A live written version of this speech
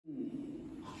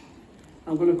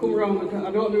I'm going to come round,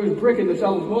 I don't do his bricking the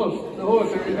sells most, the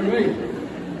horse or me.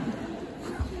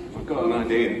 I've got an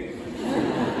idea.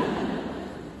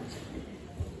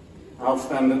 I'll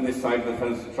stand at this side of the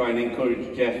fence to try and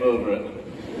encourage Geoff over it.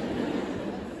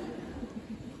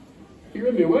 You're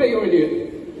in my way, you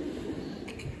idiot.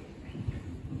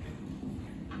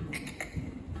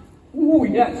 Ooh,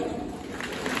 yes.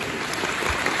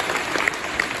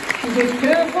 She's as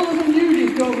careful as a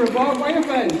nudist over a barbed wire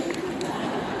fence.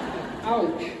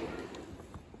 Ouch.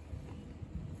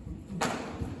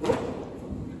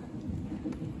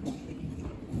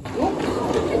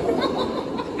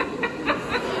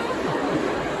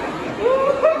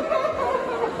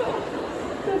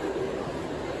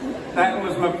 That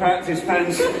was my practice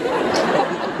fence.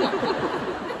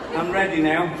 I'm ready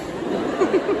now.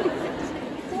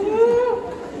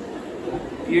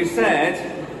 You said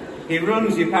he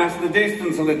runs you past the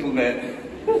distance a little bit.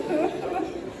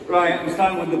 Right, I'm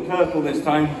starting with the purple this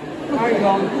time. Hang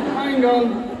on.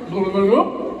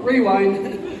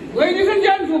 Rewind. Ladies and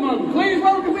gentlemen, please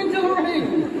welcome into the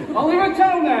ring, Oliver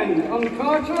Townend on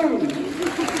cartoon.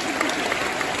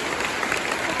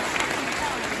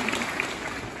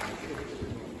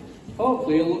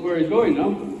 Hopefully he'll look where he's going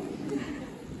now.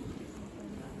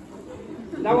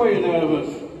 Now are you nervous?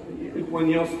 When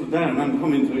you're stood down, I'm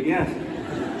coming to it, yes.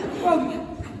 Well,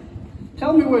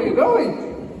 tell me where you're going.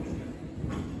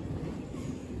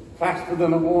 Faster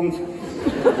than I want.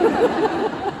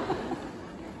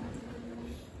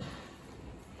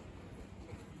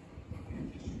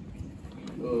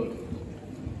 Good.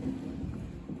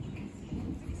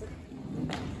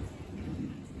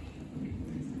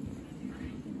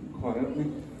 Quietly.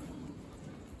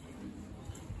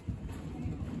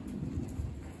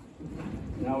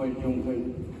 Now he's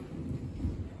jumping.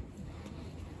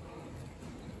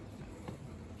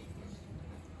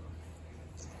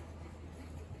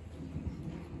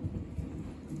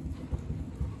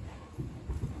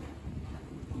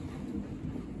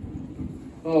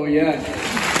 Oh yes. Oh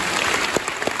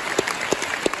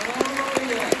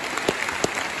yes.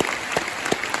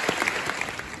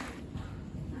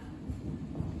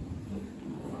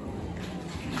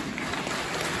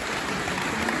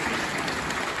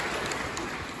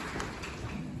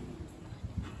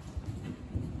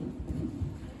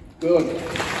 Good.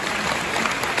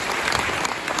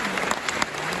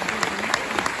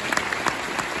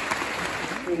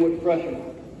 Too much pressure.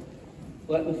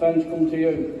 Let the fence come to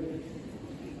you.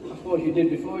 I suppose you did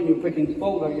before, and you were picking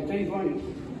fold out your teeth, weren't you?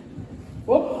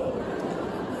 Whoop!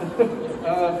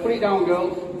 Put it down,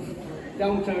 girls.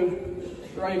 Down two.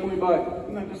 Right, coming back.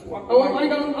 No, just walk Oh, away.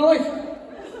 hang on, Alice!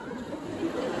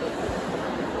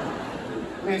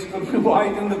 Please, could we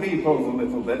widen the V-pose a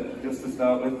little bit, just to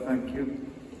start with? Thank you.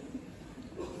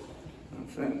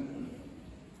 That's it.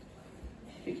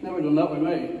 He's never done that with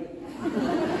me.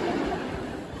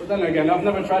 But then again, I've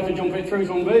never tried to jump it through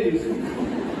some bees.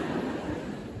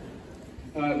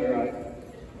 That'll be right.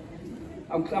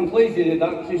 I'm pleased he did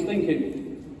that, because he's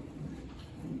thinking.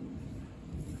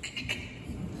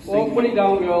 Well, put it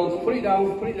down, girls. Put it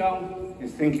down.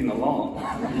 He's thinking a lot.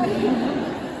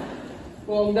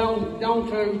 Well, down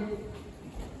two.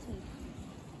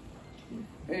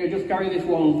 Here, just carry this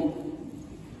one.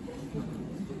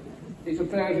 It's a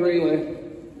pairs relay.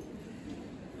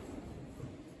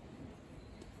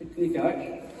 Can you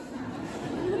catch?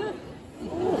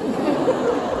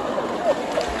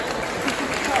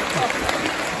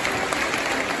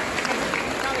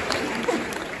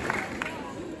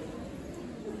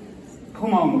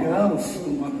 Come on, girls.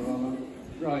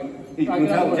 Right. You can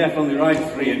tell Geoff only rides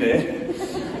 3 a day.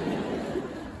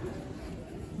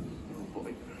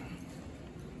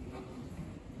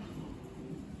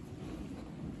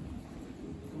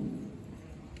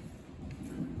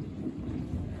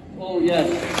 Oh, yes.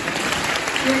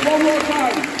 Do it one more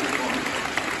time.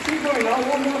 Keep going now,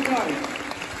 one more time.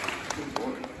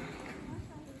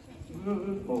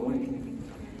 Good boy.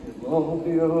 It'll all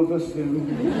be over soon.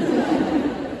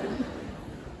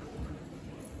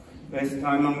 This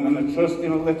time I'm going to trust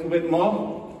him a little bit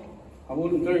more. I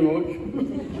wouldn't do much.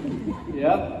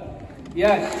 Yep.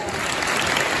 Yes.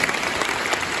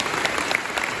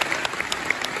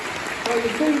 So you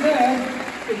see there,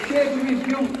 the shape of his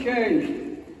jump changed.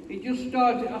 He just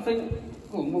started, I think,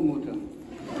 go on, one more time.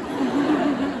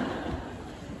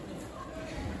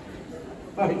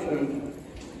 My turn.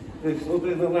 This will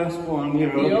be the last one,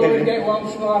 you're okay. You always get one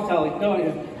smart aleck, don't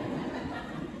you?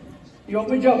 You want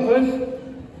my jumpers?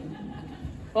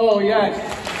 Oh yes.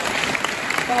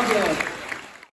 Fabulous.